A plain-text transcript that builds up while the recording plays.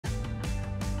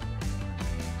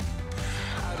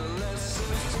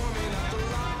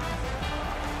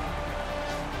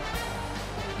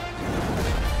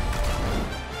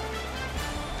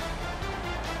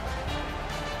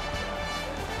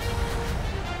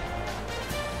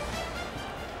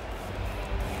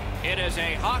It is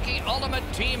a Hockey Ultimate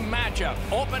Team matchup.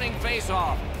 Opening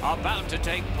face-off about to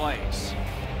take place.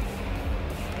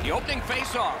 The opening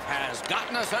face-off has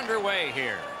gotten us underway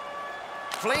here.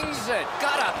 Flings it.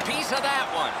 Got a piece of that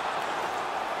one.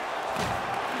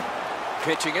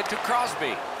 Pitching it to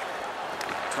Crosby.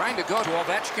 Trying to go to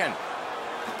Ovechkin.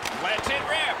 Lets it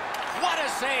rip. What a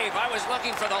save. I was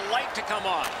looking for the light to come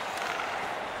on.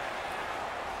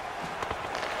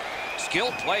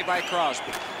 Skilled play by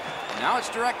Crosby. Now it's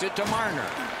directed to Marner.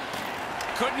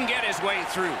 Couldn't get his way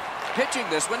through. Pitching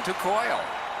this one to Coyle.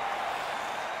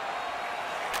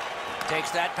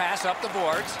 Takes that pass up the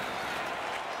boards.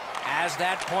 Has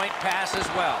that point pass as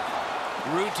well.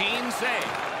 Routine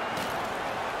save.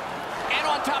 And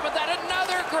on top of that,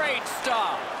 another great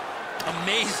stop.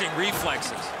 Amazing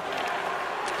reflexes.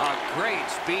 A great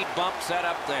speed bump set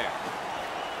up there.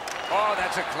 Oh,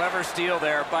 that's a clever steal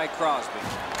there by Crosby.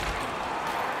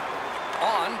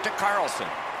 On to Carlson.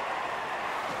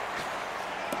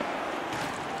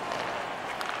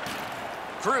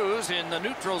 Cruz in the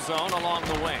neutral zone along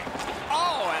the wing.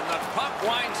 Oh, and the puck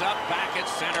winds up back at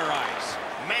center ice.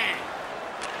 Man.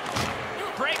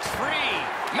 Breaks free.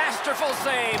 Masterful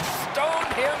save.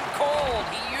 Stoned him cold.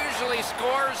 He usually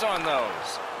scores on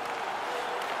those.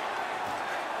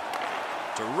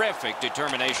 Terrific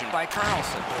determination by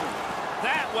Carlson.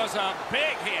 That was a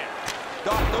big hit.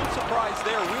 Doc, no surprise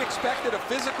there. We expected a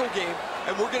physical game,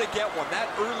 and we're going to get one. That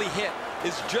early hit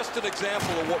is just an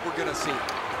example of what we're going to see.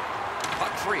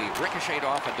 Puck free, ricocheted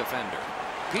off a defender.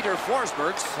 Peter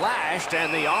Forsberg slashed,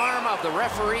 and the arm of the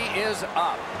referee is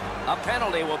up. A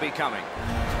penalty will be coming.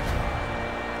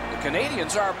 The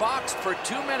Canadians are boxed for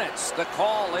 2 minutes. The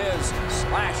call is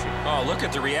slashing. Oh, look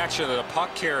at the reaction of the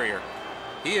puck carrier.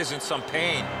 He is in some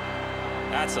pain.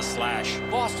 That's a slash.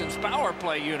 Boston's power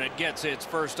play unit gets its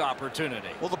first opportunity.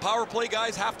 Well, the power play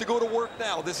guys have to go to work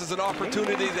now. This is an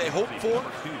opportunity they hope for.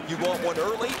 You want one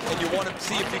early, and you want to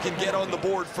see if you can get on the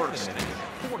board first.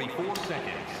 44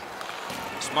 seconds.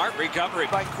 Smart recovery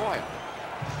by Coyle.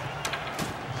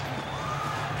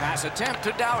 Pass attempt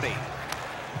to Doughty.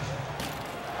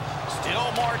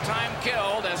 Still more time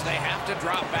killed as they have to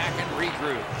drop back and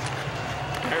regroup.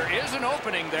 There is an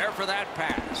opening there for that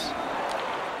pass.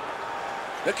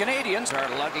 The Canadians are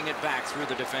lugging it back through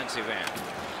the defensive end.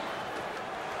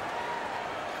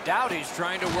 Doughty's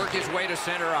trying to work his way to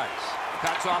center ice.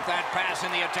 Cuts off that pass in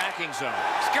the attacking zone.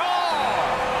 Score!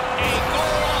 A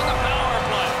goal on the power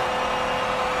play.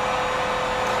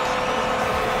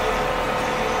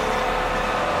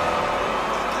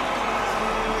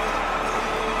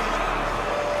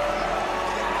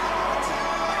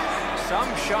 Some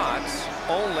shots,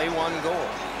 only one goal.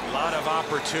 A lot of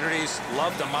opportunities.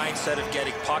 Love the mindset of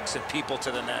getting pucks and people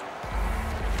to the net.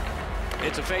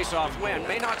 It's a face-off win.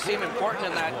 May not seem important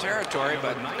in that territory,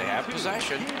 but they have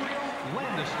possession.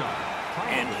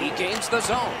 And he gains the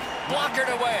zone. Blockered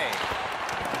away.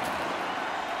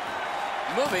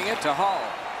 Moving it to Hall.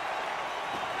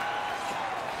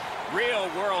 Real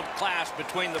world class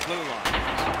between the blue lines.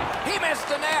 He missed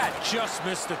the net. Just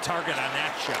missed the target on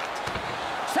that shot.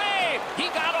 Save! He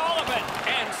got all of it,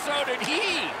 and so did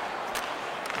he.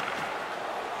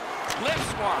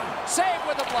 Lifts one. Save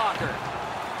with a blocker.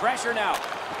 Pressure now.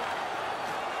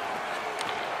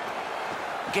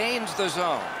 Gains the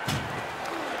zone.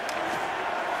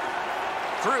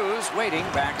 Cruz waiting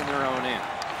back in their own end.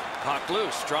 Puck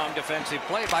loose. Strong defensive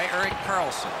play by Erik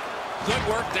Karlsson. Good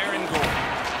work there in goal.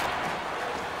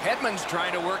 Hedman's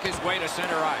trying to work his way to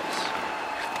center ice.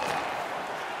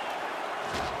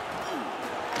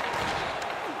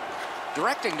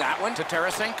 Directing that one to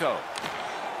Tarasenko.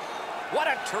 What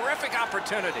a terrific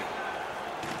opportunity.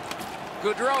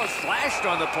 Gaudreau slashed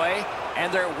on the play,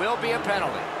 and there will be a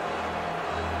penalty.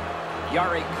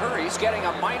 Jari Kurri's getting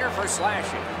a minor for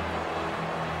slashing.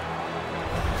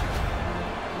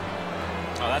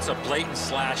 Oh, that's a blatant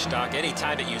slash, Doc.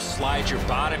 Anytime that you slide your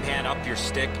bottom hand up your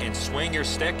stick and swing your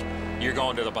stick, you're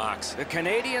going to the box. The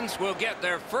Canadians will get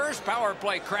their first power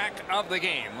play crack of the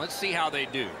game. Let's see how they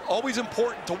do. Always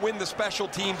important to win the special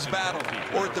teams battle,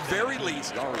 or at the very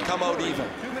least, come out even.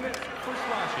 2 minutes for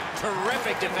slashing.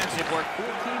 Terrific defensive work.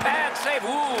 Bad save.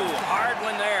 Ooh, hard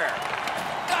one there.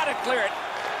 Got to clear it.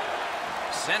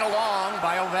 Sent along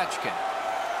by Ovechkin.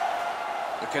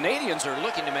 The Canadians are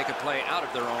looking to make a play out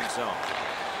of their own zone.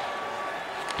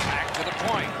 Back to the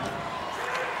point.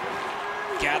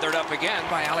 Gathered up again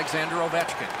by Alexander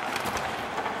Ovechkin.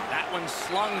 That one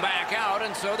slung back out,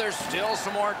 and so there's still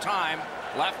some more time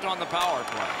left on the power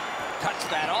play. Cuts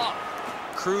that off.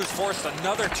 Cruz forced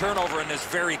another turnover in this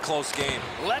very close game.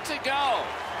 Lets it go.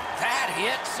 That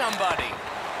hit somebody.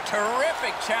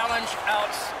 Terrific challenge.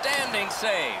 Outstanding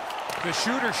save. The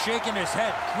shooter shaking his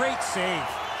head. Great save.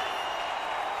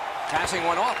 Passing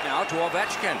one off now to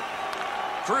Ovechkin.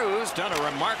 Cruz done a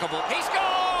remarkable... He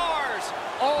scores!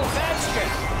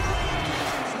 Ovechkin!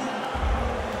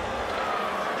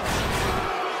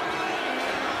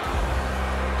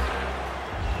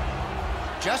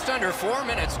 Just under 4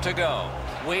 minutes to go.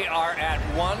 We are at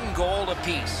 1 goal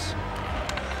apiece.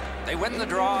 They win the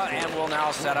draw and will now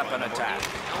set up an attack.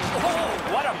 Oh,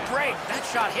 what a break. That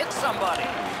shot hit somebody.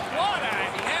 What a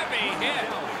heavy hit.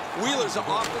 Wheeler's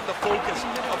often the focus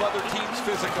of other teams'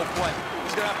 physical play.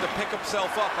 He's going to have to pick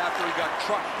himself up after he got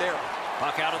trucked there.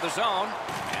 Puck out of the zone,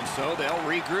 and so they'll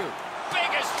regroup.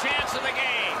 Biggest chance of the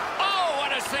game. Oh,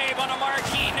 what a save on a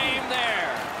marquee name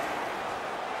there.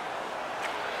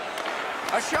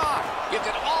 A shot. You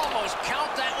could almost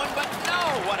count that one, but no,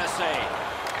 what a save.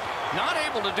 Not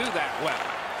able to do that well.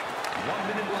 1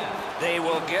 minute left. They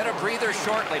will get a breather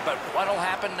shortly, but what'll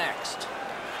happen next?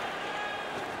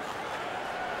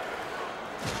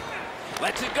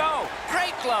 Lets it go.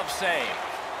 Great glove save.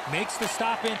 Makes the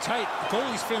stop in tight. The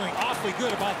goalie's feeling awfully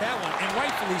good about that one, and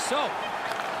rightfully so.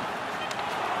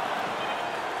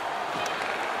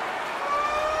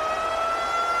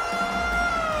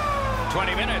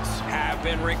 "20 minutes have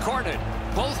been recorded.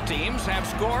 Both teams have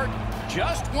scored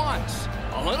just once.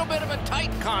 A little bit of a tight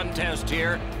contest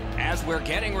here as we're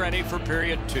getting ready for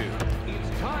period 2. It's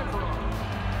time for our...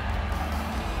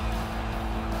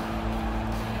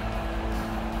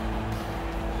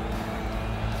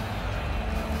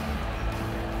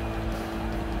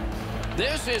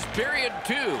 This is period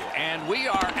 2, and we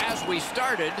are, as we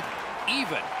started,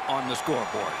 even on the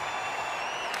scoreboard.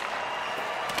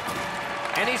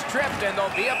 And he's tripped, and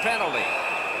there'll be a penalty.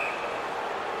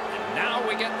 And now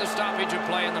we get the stoppage of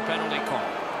play in the penalty call.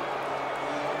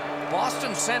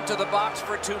 Boston sent to the box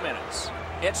for 2 minutes.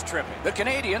 It's tripping. The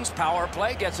Canadiens' power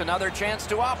play gets another chance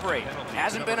to operate.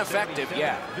 Hasn't been effective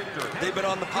yet. They've been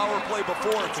on the power play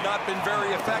before. It's not been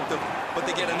very effective, but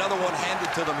they get another one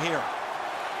handed to them here.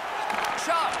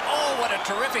 Shot. Oh, what a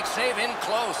terrific save in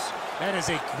close. That is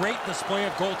a great display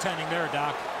of goaltending there,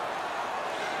 Doc.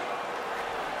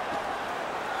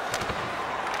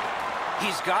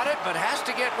 He's got it, but has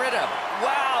to get rid of it.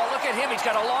 Wow, look at him. He's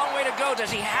got a long way to go. Does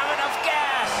he have enough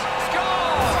gas?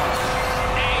 Score!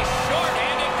 A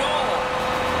short-handed goal.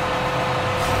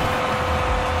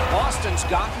 Boston's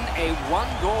gotten a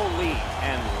 1-goal lead,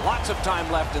 and lots of time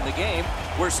left in the game.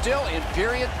 We're still in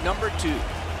period number 2.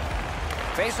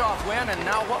 Face-off win, and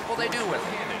now what will they do with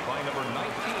it? Handed by number 19.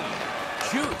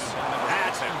 Shoots.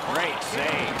 That's a great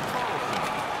save.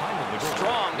 Time of the goal.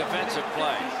 Strong defensive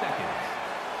play. 50 seconds.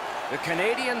 The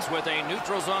Canadiens with a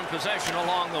neutral zone possession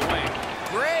along the wing.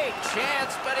 Great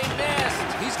chance, but he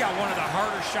missed. He's got one of the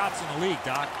harder shots in the league,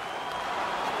 Doc.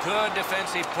 Good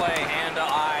defensive play, hand to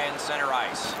eye and center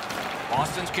ice.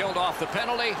 Boston's killed off the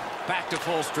penalty, back to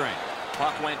full strength.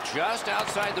 Puck went just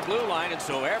outside the blue line, and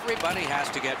so everybody has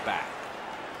to get back.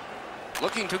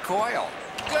 Looking to Coyle.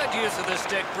 Good use of the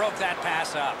stick, broke that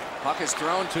pass up. Puck is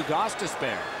thrown to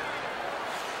Gostisbehere.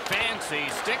 Fancy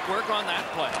stick work on that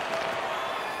play.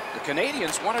 The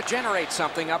Canadiens want to generate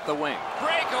something up the wing.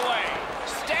 Breakaway.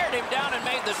 Stared him down and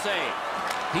made the save.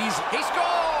 He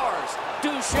scores!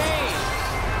 Duchesne.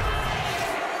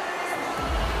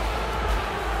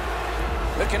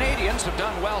 The Canadiens have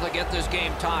done well to get this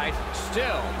game tied.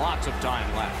 Still lots of time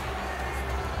left.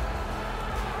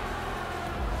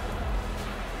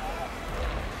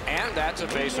 And that's a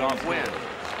face-off win.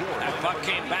 That puck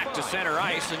came back to center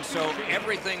ice, and so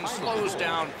everything slows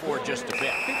down for just a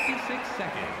bit. 56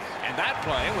 seconds. And that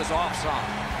play was offside.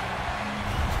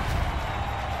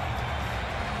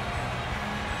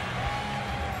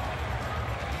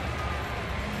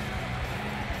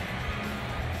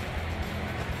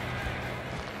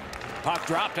 Puck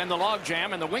dropped in the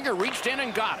logjam, and the winger reached in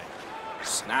and got it.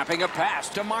 Snapping a pass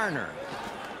to Marner.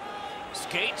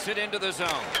 Skates it into the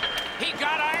zone. He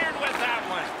got iron with that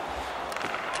one.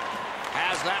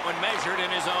 Has that one measured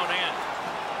in his own end.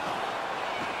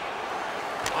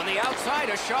 On the outside,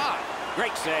 a shot.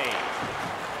 Great save.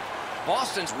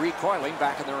 Boston's recoiling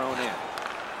back in their own end.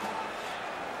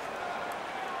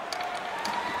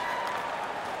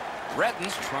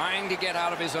 Redden's trying to get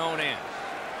out of his own end.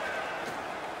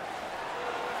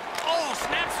 Oh,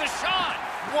 snaps the shot.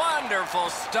 Wonderful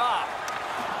stop.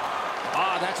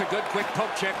 Ah, that's a good quick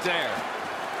poke check there.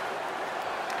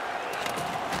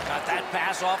 Got that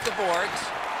pass off the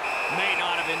boards. May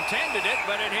not have intended it,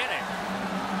 but it hit him.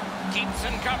 Keeps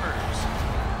and covers.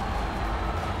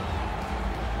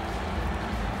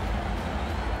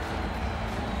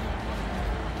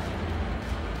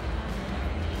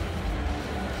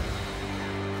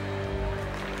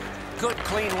 Good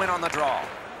clean win on the draw.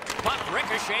 Puck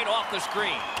ricocheted off the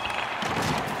screen.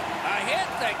 A hit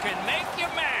that can make you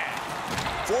mad.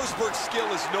 Forsberg's skill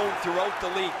is known throughout the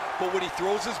league, but when he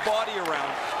throws his body around,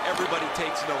 everybody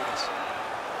takes notice.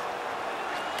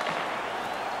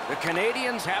 The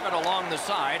Canadians have it along the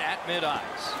side at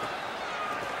mid-ice.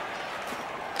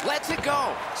 Lets it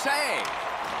go. Save.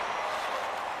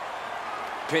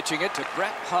 Pitching it to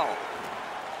Brett Hull.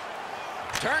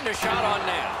 Turned a shot on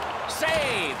net.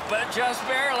 Save, but just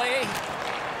barely.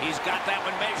 He's got that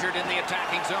one measured in the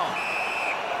attacking zone.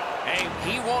 Hey,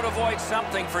 he won't avoid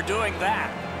something for doing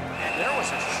that. And there was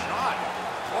a shot.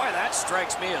 Boy, that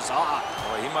strikes me as odd.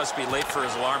 Boy, he must be late for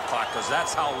his alarm clock, because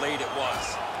that's how late it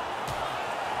was.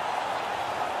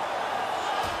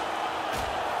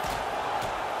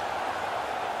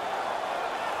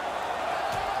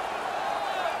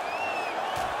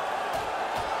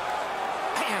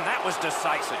 Man, that was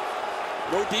decisive.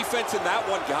 No defense in that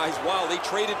one, guys. Wow, they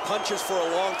traded punches for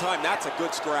a long time. That's a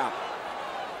good scrap.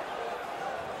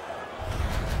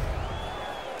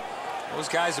 Those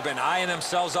guys have been eyeing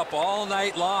themselves up all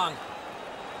night long.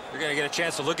 They're going to get a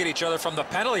chance to look at each other from the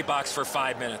penalty box for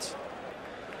 5 minutes.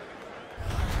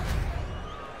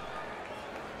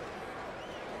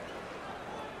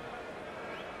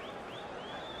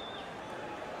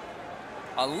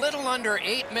 A little under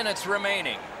 8 minutes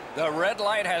remaining. The red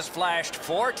light has flashed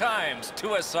 4 times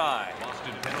to a side.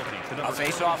 A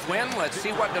face-off win. Let's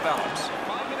see what develops.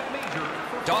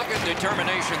 Dogged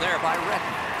determination there by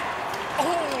Redden.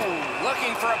 Oh,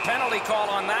 looking for a penalty call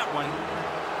on that one.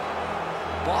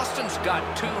 Boston's got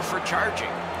 2 for charging.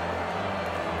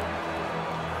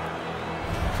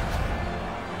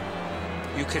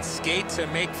 You could skate to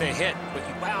make the hit, but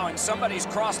Wow, and somebody's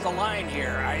crossed the line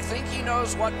here. I think he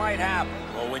knows what might happen.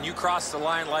 well, when you cross the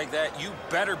line like that, you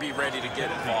better be ready to get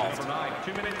involved. Number 9,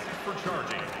 2 minutes for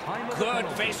charging. Time of the Good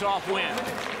penalty. face-off win.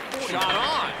 Shot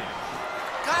on.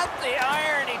 Got the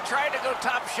iron. He tried to go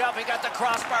top shelf. He got the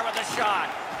crossbar with a shot.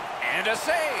 And a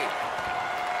save.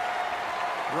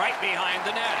 Right behind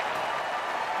the net.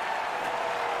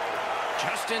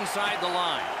 Just inside the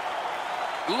line.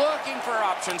 Looking for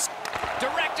options.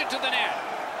 Directed to the net.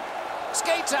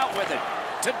 Skates out with it.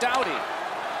 To Doughty.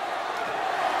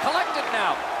 Collected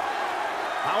now.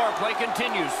 Power play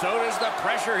continues. So does the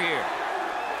pressure here.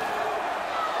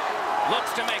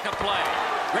 Looks to make a play.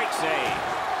 Great save.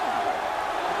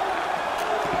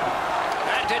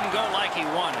 That didn't go like he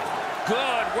wanted.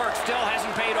 Good work. Still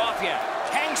hasn't paid off yet.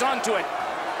 Hangs on to it.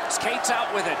 Skates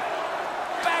out with it.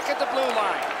 Back at the blue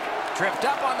line. Tripped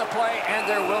up on the play, and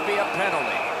there will be a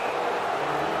penalty.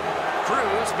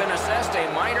 Cruz been assessed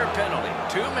a minor penalty.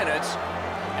 2 minutes,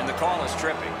 and the call is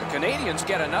tripping. The Canadians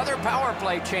get another power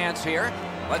play chance here.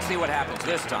 Let's see what happens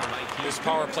this time. This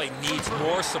power play needs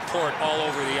more support all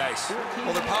over the ice.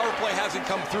 Well, the power play hasn't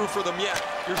come through for them yet.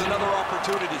 Here's another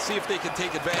opportunity. See if they can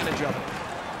take advantage of it.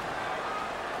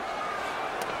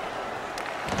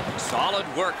 Solid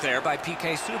work there by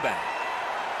PK Subban.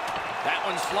 That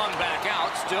one slung back out.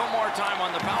 Still more time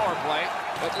on the power play,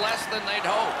 but less than they'd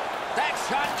hoped. That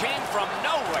shot came from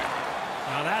nowhere.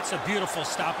 Now that's a beautiful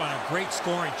stop on a great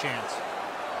scoring chance.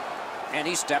 And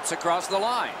he steps across the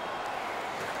line.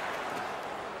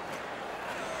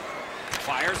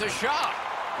 Fires a shot.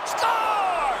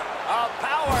 Score! A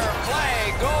power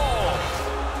play goal.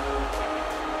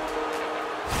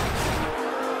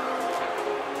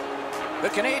 The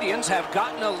Canadians have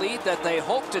gotten a lead that they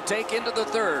hope to take into the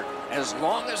third, as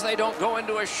long as they don't go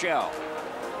into a shell.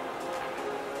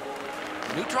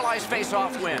 Neutralized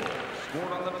face-off win.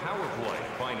 Scored on the power play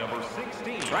by number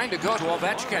 16. Trying to go to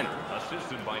Ovechkin.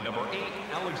 Assisted by number 8,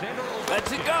 Alexander Ovechkin.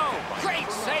 Lets it go.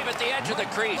 Great save at the edge of the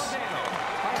crease.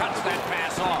 Cuts that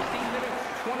pass off. 15 minutes,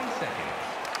 20 seconds.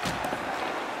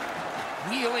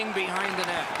 Wheeling behind the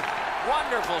net.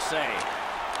 Wonderful save.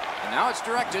 And now it's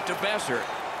directed to Besser.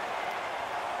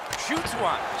 Shoots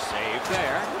one. Save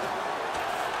there.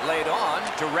 Laid on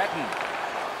to Redden.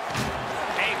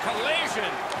 A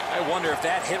collision. I wonder if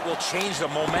that hit will change the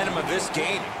momentum of this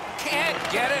game. Can't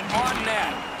get it on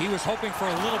net. He was hoping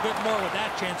for a little bit more with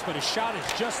that chance, but his shot is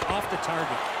just off the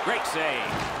target. Great save.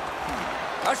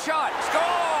 A shot.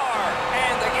 Score!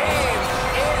 And the game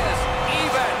is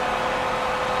even.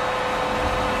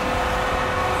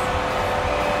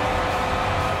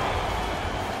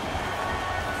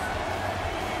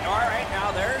 All right,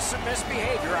 now there's some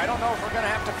misbehavior. I don't know if we're going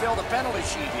to have to fill the penalty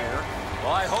sheet here.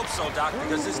 Well, I hope so, Doc,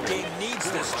 because this game needs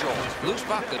this jolt. Loose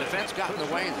puck. The defense got in the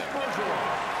way there.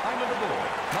 Time of the goal,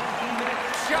 19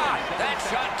 minutes. Shot. That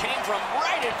shot came from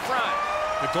right in front.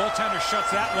 The goaltender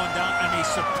shuts that one down on a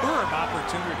superb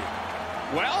opportunity.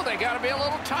 Well, they got to be a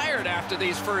little tired after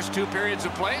these first 2 periods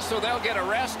of play, so they'll get a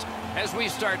rest as we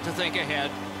start to think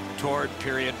ahead toward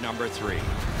period number 3. Join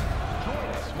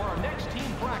us for our next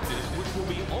team practice, which will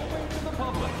be open to the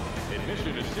public.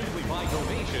 Admission is simply by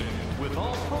donation, with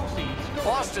all proceeds...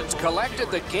 Boston's collected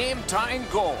the game-tying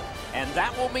goal, and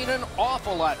that will mean an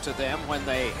awful lot to them when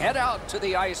they head out to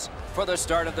the ice for the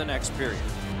start of the next period.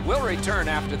 We'll return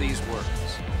after these words.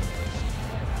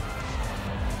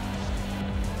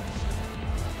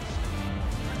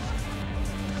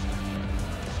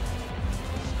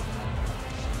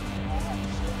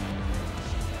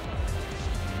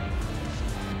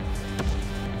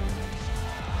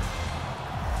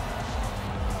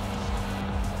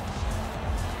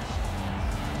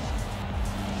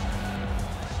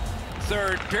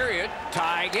 Third period,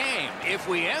 tie game. If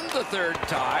we end the third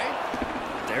tie,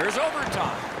 there's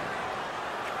overtime.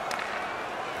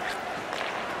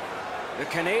 The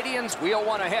Canadians wheel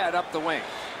one ahead up the wing.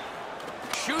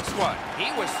 Shoots one.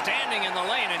 He was standing in the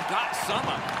lane and got some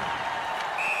of it.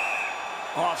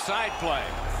 Offside play.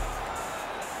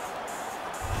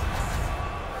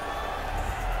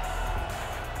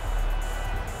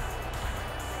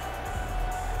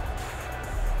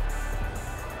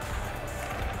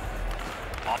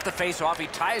 Off the face-off, he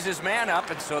ties his man up,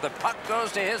 and so the puck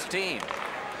goes to his team.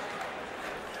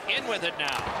 In with it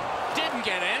now. Didn't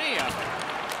get any of it.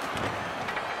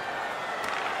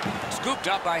 Scooped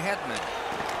up by Hedman.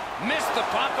 Missed the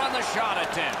puck on the shot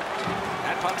attempt.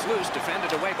 That puck's loose,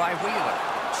 defended away by Wheeler.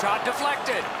 Shot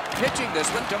deflected. Pitching this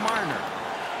one to Marner.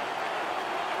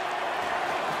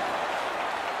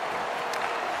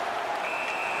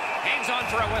 Hangs on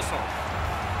for a whistle.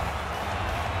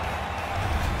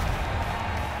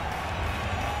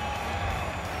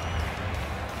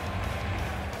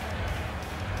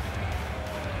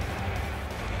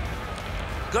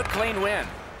 Good clean win.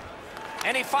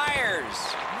 And he fires.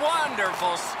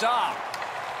 Wonderful stop.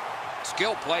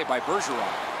 Skill play by Bergeron.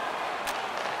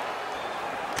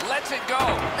 Lets it go.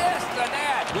 Missed the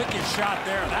net. Wicked shot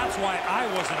there. That's why I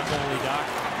wasn't a goalie, Doc.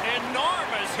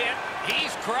 Enormous hit.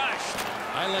 He's crushed.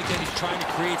 I like that he's trying to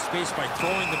create space by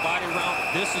throwing the body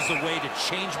around. This is a way to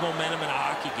change momentum in a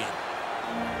hockey game.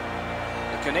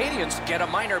 The Canadians get a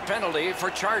minor penalty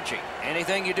for charging.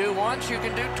 Anything you do once, you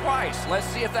can do twice. Let's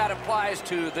see if that applies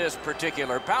to this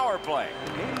particular power play.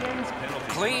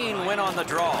 Clean win on the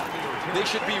draw. They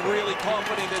should be really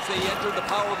confident as they enter the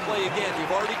power play again.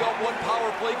 You've already got one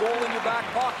power play goal in your back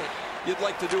pocket. You'd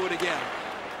like to do it again.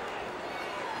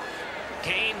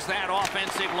 Gains that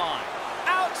offensive line.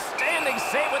 Outstanding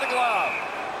save with a glove.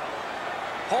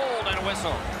 Hold and a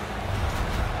whistle.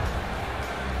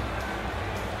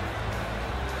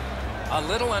 A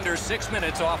little under 6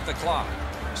 minutes off the clock.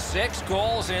 6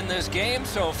 goals in this game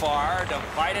so far,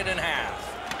 divided in half.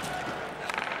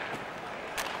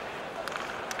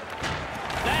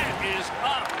 That is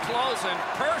up close and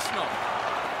personal.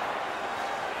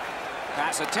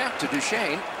 Pass attempt to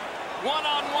Duchesne.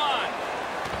 One-on-one.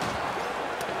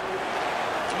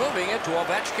 Moving it to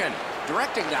Ovechkin.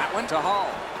 Directing that one to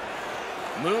Hull.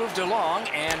 Moved along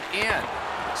and in.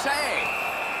 Save.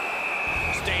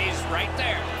 Stays right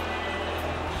there.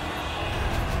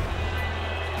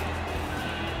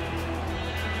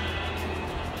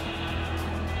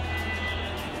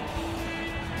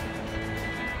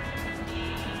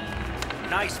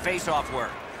 Nice face-off work.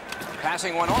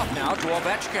 Passing one off now to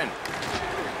Ovechkin.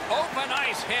 Open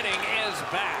ice hitting is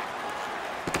back.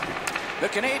 The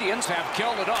Canadians have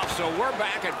killed it off, so we're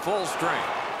back at full strength.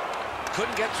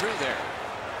 Couldn't get through there.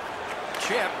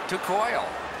 Chip to Coyle.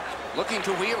 Looking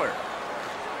to Wheeler.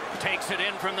 Takes it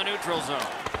in from the neutral zone.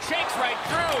 Shakes right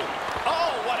through.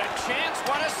 Oh, what a chance,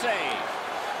 what a save.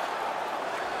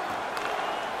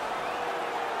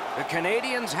 The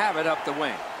Canadians have it up the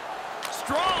wing.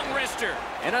 Strong wrister.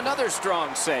 And another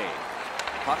strong save.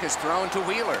 Puck is thrown to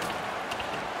Wheeler.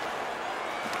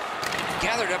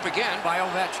 Gathered up again by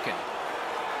Ovechkin.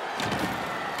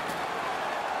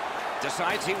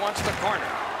 Decides he wants the corner.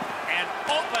 An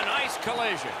open ice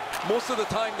collision. Most of the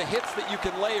time, the hits that you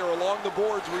can lay are along the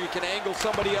boards where you can angle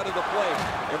somebody out of the play.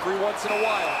 Every once in a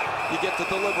while, you get to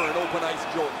deliver an open ice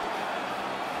jolt.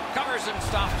 Covers and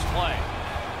stops play.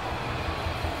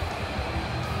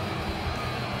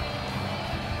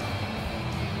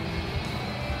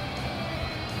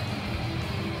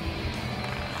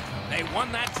 They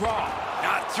won that draw.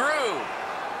 Not through.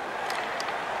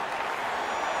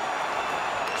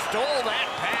 Stole that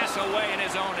pass away in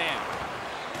his own end.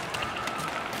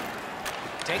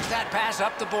 Takes that pass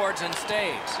up the boards and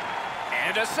stays.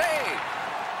 And a save.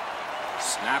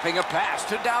 Snapping a pass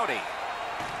to Doughty.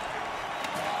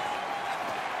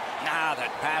 Now Yeah,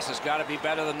 that pass has got to be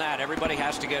better than that. Everybody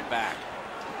has to get back.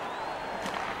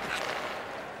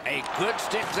 A good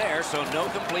stick there, so no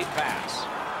complete pass.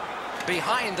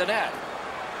 Behind the net.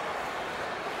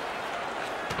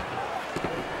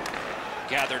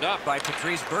 Gathered up by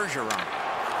Patrice Bergeron.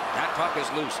 That puck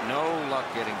is loose. No luck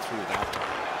getting through that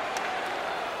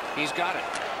one. He's got it.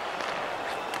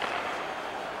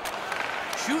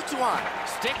 Shoots one.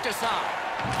 Stick to side.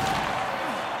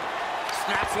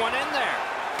 Snaps one in there.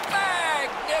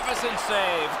 Magnificent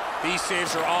save. These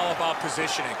saves are all about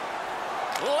positioning.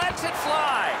 Lets it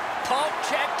fly. Poke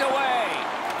checked away.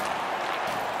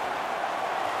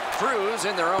 Crews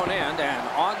in their own end and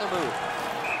on the move.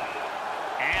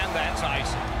 And that's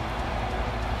icing.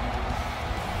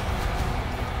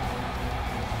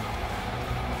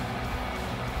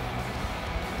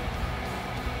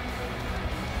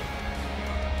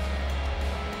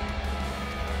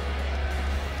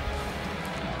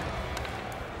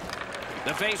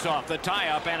 The face-off, the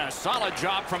tie-up, and a solid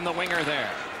job from the winger there.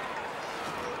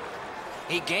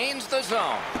 He gains the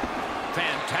zone.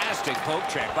 Fantastic poke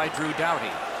check by Drew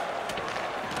Doughty.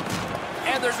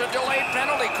 And there's a delayed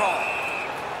penalty call.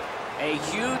 A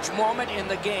huge moment in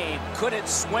the game. Could it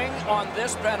swing on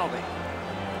this penalty?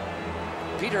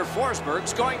 Peter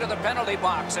Forsberg's going to the penalty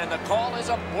box, and the call is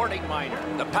a boarding minor.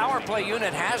 The power play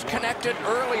unit has connected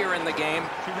earlier in the game.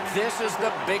 This is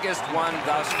the biggest one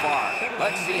thus far.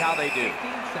 Let's see how they do.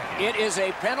 It is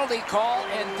a penalty call,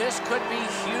 and this could be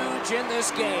huge in this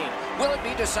game. Will it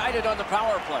be decided on the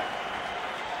power play?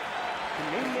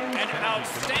 An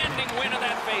outstanding win of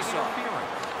that faceoff.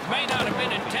 May not have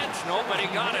been intentional, but he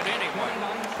got it anyway.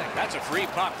 That's a free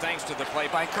puck thanks to the play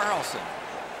by Carlson.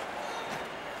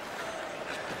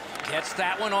 Gets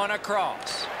that one on a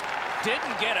cross.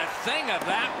 Didn't get a thing of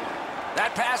that one.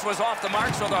 That pass was off the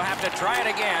mark, so they'll have to try it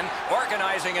again,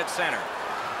 organizing at center.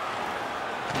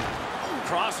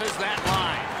 Crosses that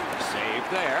line.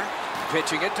 Saved there.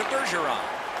 Pitching it to Bergeron.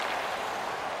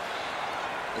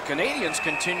 The Canadians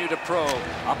continue to probe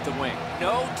up the wing.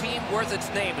 No team worth its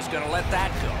name is going to let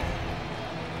that go.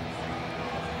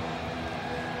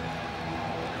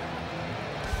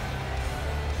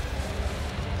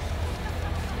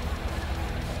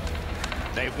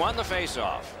 They've won the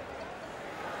faceoff.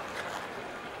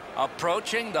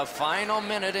 Approaching the final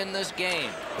minute in this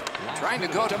game. Trying to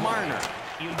go to Marner.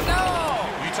 No!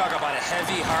 You talk about a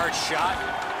heavy, hard shot.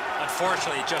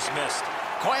 Unfortunately, it just missed.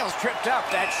 Coyle's tripped up.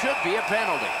 That should be a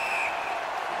penalty.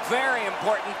 Very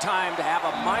important time to have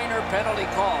a minor penalty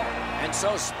call, and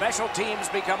so special teams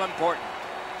become important.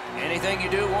 Anything you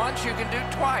do once, you can do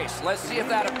twice. Let's see if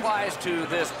that applies to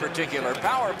this particular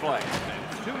power play.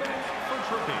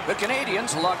 The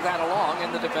Canadians lug that along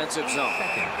in the defensive zone.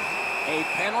 A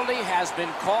penalty has been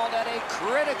called at a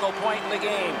critical point in the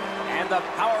game, and the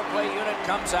power play unit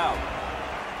comes out.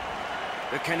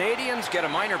 The Canadians get a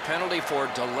minor penalty for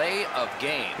delay of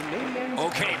game.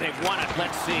 Okay, they've won it.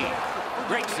 Let's see.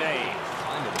 Great save.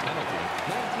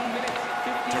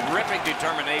 Terrific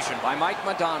determination by Mike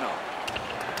Modano.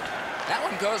 That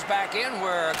one goes back in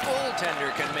where a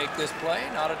goaltender can make this play,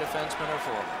 not a defenseman or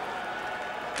forward.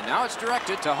 And now it's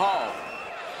directed to Hall.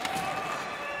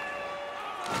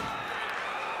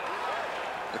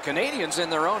 The Canadians in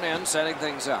their own end setting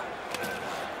things up.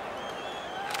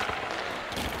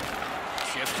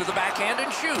 Shifts to the backhand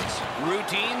and shoots.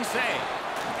 Routine save.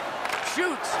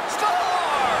 Shoots. Score!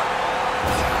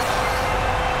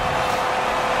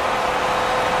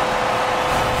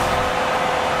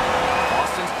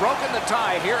 Boston's broken the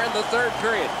tie here in the third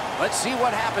period. Let's see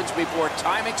what happens before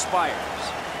time expires.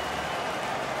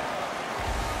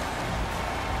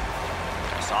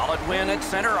 Solid win at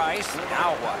center ice.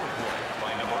 Now what?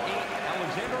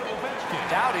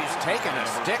 Doughty's taken a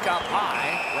stick up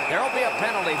high. There will be a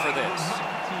penalty for this.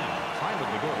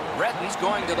 Redden's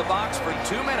going to the box for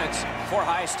 2 minutes for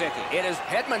high sticking. It is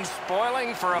Hedman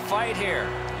spoiling for a fight here.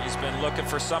 He's been looking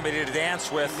for somebody to dance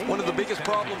with. One of the biggest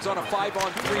problems on a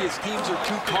 5-on-3 is teams are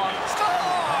too calm.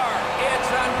 Score!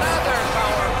 It's another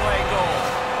power play goal.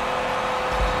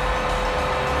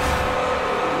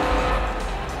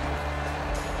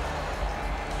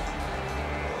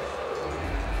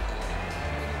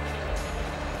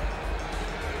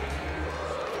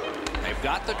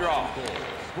 Got the draw. A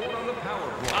point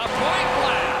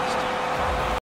blast.